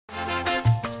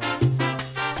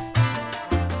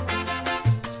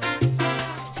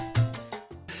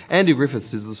Andy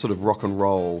Griffiths is the sort of rock and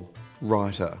roll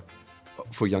writer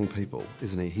for young people,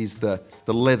 isn't he? He's the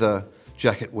leather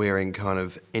jacket wearing kind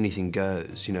of anything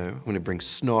goes, you know. I'm going to bring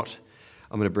snot,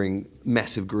 I'm going to bring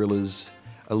massive gorillas,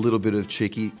 a little bit of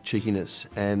cheekiness,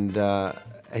 and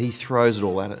he throws it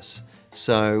all at us.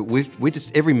 So we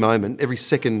just, every moment, every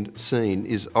second scene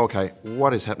is, okay,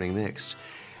 what is happening next?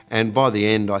 And by the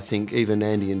end, I think even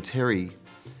Andy and Terry,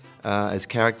 as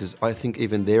characters, I think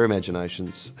even their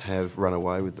imaginations have run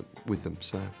away with them.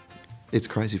 So it's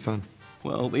crazy fun.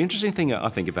 Well, the interesting thing I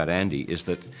think about Andy is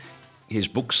that his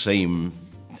books seem,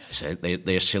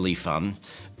 they're silly fun,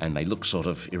 and they look sort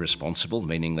of irresponsible,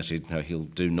 meaning that he'll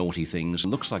do naughty things. It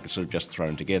looks like it's sort of just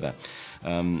thrown together.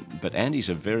 But Andy's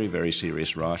a very, very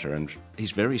serious writer, and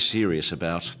he's very serious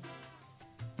about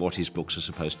what his books are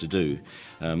supposed to do.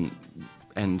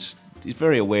 And he's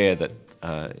very aware that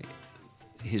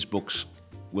his books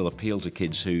will appeal to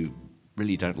kids who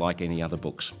really don't like any other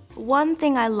books. One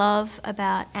thing I love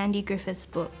about Andy Griffith's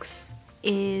books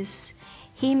is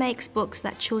he makes books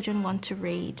that children want to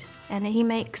read, and he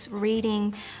makes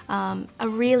reading a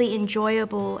really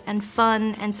enjoyable and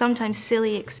fun and sometimes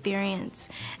silly experience.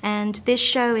 And this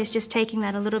show is just taking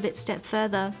that a little bit step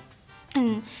further,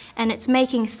 and it's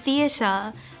making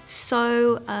theatre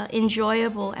so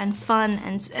enjoyable and fun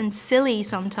and silly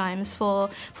sometimes for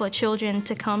children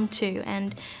to come to.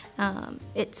 And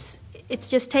it's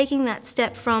just taking that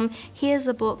step from, here's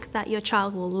a book that your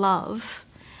child will love,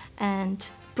 and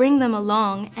bring them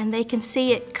along and they can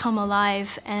see it come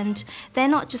alive, and they're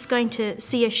not just going to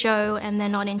see a show and they're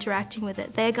not interacting with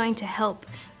it. They're going to help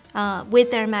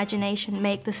with their imagination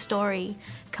make the story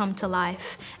come to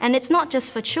life. And it's not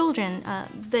just for children.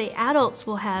 The adults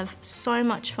will have so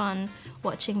much fun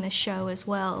watching this show as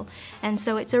well. And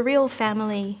so it's a real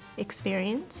family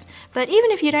experience. But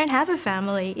even if you don't have a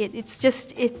family,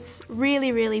 it's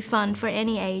really, really fun for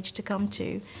any age to come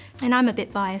to. And I'm a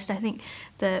bit biased. I think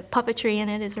the puppetry in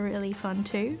it is really fun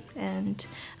too. And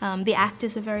the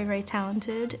actors are very, very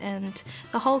talented. And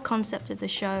the whole concept of the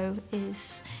show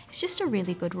it's just a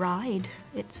really good ride.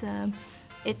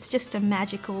 It's just a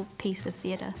magical piece of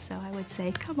theatre. So I would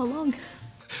say, come along.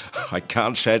 I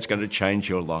can't say it's going to change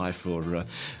your life, or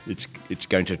it's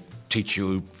going to teach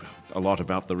you a lot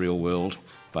about the real world,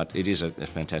 but it is a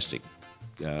fantastic,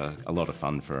 a lot of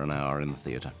fun for an hour in the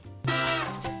theatre.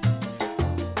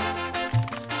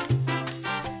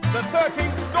 The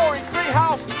 13-storey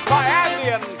Treehouse by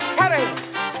Andy and Terry.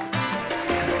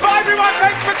 Bye everyone,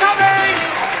 thanks for coming!